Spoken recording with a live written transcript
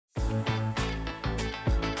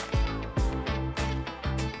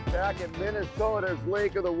back at Minnesota's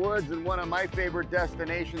Lake of the Woods and one of my favorite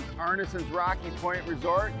destinations, Arnesen's Rocky Point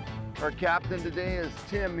Resort. Our captain today is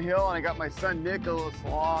Tim Hill, and I got my son Nicholas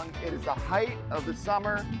along. It is the height of the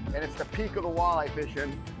summer, and it's the peak of the walleye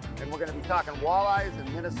fishing. And we're gonna be talking walleyes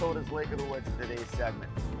in Minnesota's Lake of the Woods in today's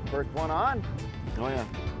segment. First one on. Oh yeah.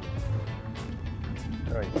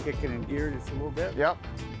 All right, kicking in gear just a little bit. Yep.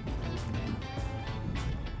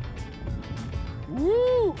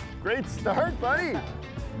 Woo! Great start, buddy.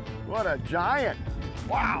 What a giant.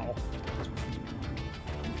 Wow.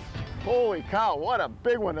 Holy cow, what a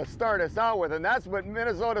big one to start us out with. And that's what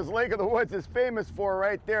Minnesota's Lake of the Woods is famous for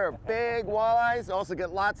right there. Big walleyes, also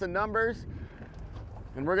get lots of numbers.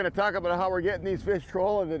 And we're gonna talk about how we're getting these fish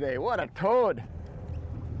trolling today. What a toad.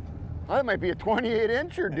 That might be a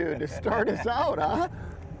 28-incher, dude, to start us out, huh?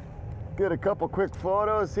 Get a couple quick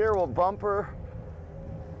photos here, we'll bumper.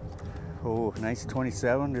 Oh, nice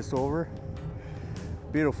 27, just over.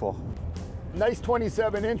 Beautiful. Nice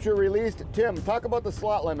 27-incher released. Tim, talk about the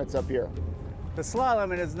slot limits up here. The slot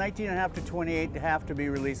limit is 19.5 to 28 have to be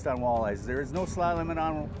released on walleyes. There is no slot limit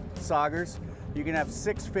on saugers. You can have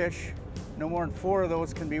 6 fish. No more than 4 of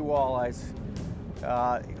those can be walleyes.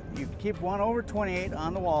 You keep one over 28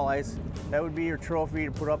 on the walleyes. That would be your trophy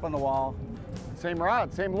to put up on the wall. Same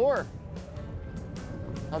rod, same lure.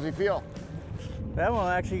 How's he feel? That one will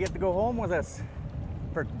actually get to go home with us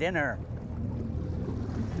for dinner.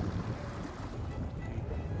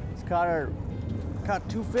 He's caught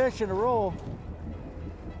 2 fish in a row.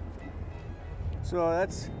 So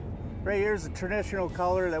that's, right here's the traditional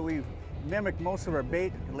color that we mimic most of our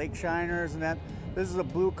bait, lake shiners and that. This is a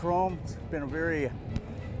blue chrome. It's been a very,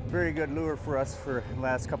 very good lure for us for the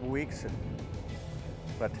last couple weeks.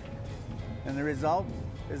 And the result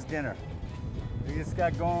is dinner. We just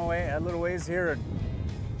got going away a little ways here, and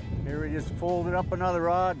here we just folded up another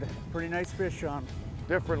rod. Pretty nice fish on.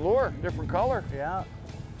 Different lure, different color. Yeah.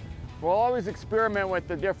 We'll always experiment with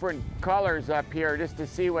the different colors up here just to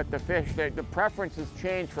see what the fish, the preferences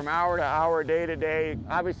change from hour to hour, day to day.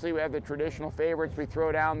 Obviously we have the traditional favorites we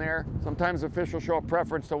throw down there. Sometimes the fish will show a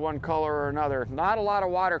preference to one color or another. Not a lot of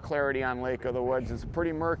water clarity on Lake of the Woods. It's a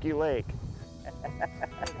pretty murky lake.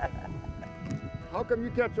 How come you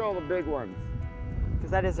catch all the big ones?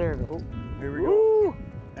 Because I deserve it. Oh, here we Woo! go.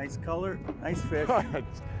 Nice color, nice fish.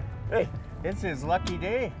 Hey, It's his lucky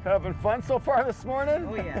day. having fun so far this morning?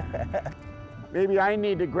 Oh yeah. Maybe I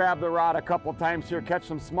need to grab the rod a couple times here, catch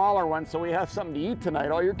some smaller ones so we have something to eat tonight.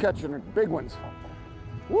 All you're catching are big ones.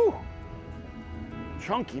 Woo!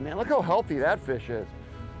 Chunky, man. Look how healthy that fish is.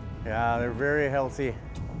 Yeah, they're very healthy.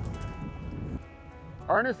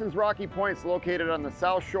 Arnesen's Rocky Point's located on the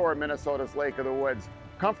south shore of Minnesota's Lake of the Woods.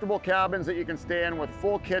 Comfortable cabins that you can stay in with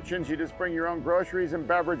full kitchens. You just bring your own groceries and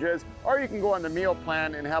beverages, or you can go on the meal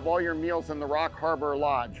plan and have all your meals in the Rock Harbor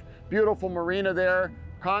Lodge. Beautiful marina there,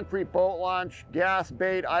 concrete boat launch, gas,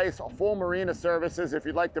 bait, ice, full marina services if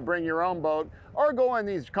you'd like to bring your own boat, or go on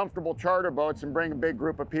these comfortable charter boats and bring a big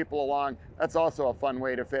group of people along. That's also a fun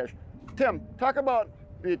way to fish. Tim, talk about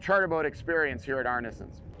the charter boat experience here at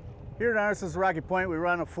Arnesen's. Here at Arnesen's Rocky Point, we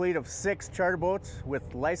run a fleet of 6 charter boats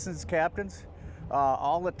with licensed captains.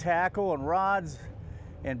 All the tackle and rods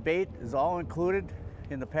and bait is all included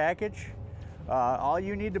in the package. All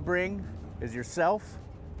you need to bring is yourself,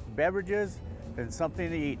 beverages, and something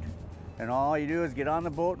to eat. And all you do is get on the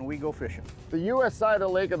boat and we go fishing. The U.S. side of the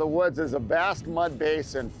Lake of the Woods is a vast mud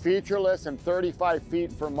basin, featureless and 35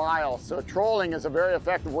 feet for miles. So trolling is a very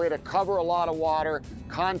effective way to cover a lot of water,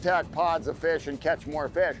 contact pods of fish, and catch more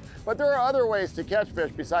fish. But there are other ways to catch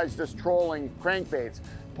fish besides just trolling crankbaits.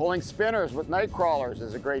 Pulling spinners with night crawlers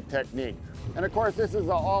is a great technique. And of course, this is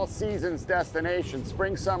an all seasons destination,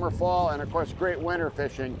 spring, summer, fall, and of course, great winter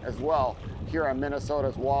fishing as well here on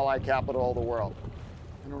Minnesota's walleye capital of the world.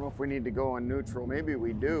 I don't know if we need to go in neutral. Maybe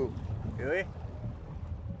we do. Do we?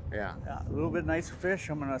 Yeah. Yeah, a little bit nice fish.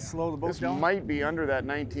 I'm gonna slow the boat This down. might be under that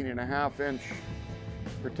 19.5-inch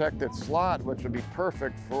protected slot, which would be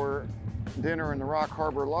perfect for dinner in the Rock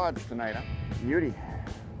Harbor Lodge tonight. Huh? Beauty.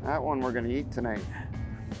 That one we're gonna eat tonight.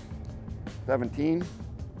 17,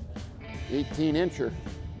 18-incher.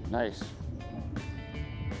 Nice.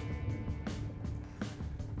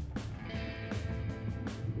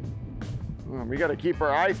 We got to keep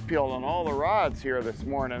our eyes peeled on all the rods here this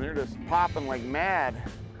morning. They're just popping like mad.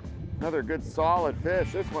 Another good solid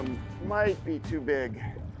fish. This one might be too big.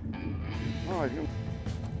 Oh,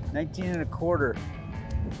 19 1/4.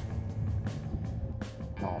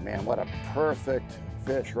 oh man, what a perfect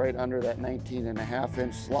fish right under that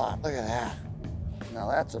 19.5-inch slot. Look at that. Now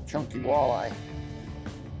that's a chunky walleye.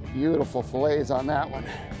 Beautiful fillets on that one.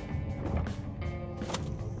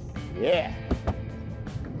 Yeah.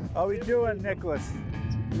 How we doing, Nicholas?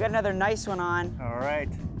 We got another nice one on. All right.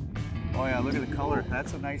 Oh yeah, look at the color.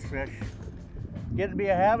 That's a nice fish. Getting to be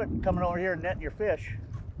a habit coming over here and netting your fish.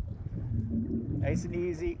 Nice and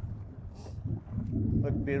easy.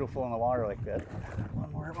 Look beautiful in the water like that.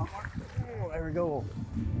 One more. Oh, there we go.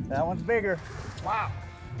 That one's bigger. Wow.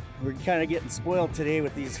 We're kind of getting spoiled today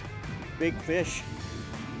with these big fish.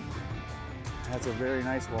 That's a very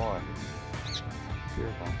nice walleye.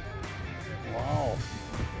 Beautiful. Wow.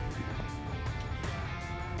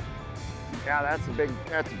 Yeah, that's a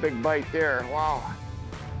big bite there. Wow.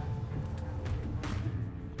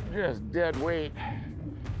 Just dead weight.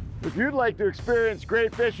 If you'd like to experience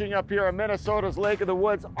great fishing up here on Minnesota's Lake of the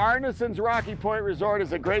Woods, Arnesen's Rocky Point Resort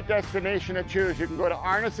is a great destination to choose. You can go to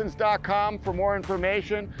arnesens.com for more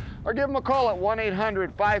information or give them a call at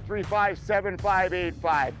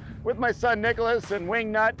 1-800-535-7585. With my son Nicholas and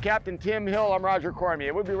Wingnut, Captain Tim Hill, I'm Roger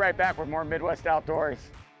Cormier. We'll be right back with more Midwest Outdoors.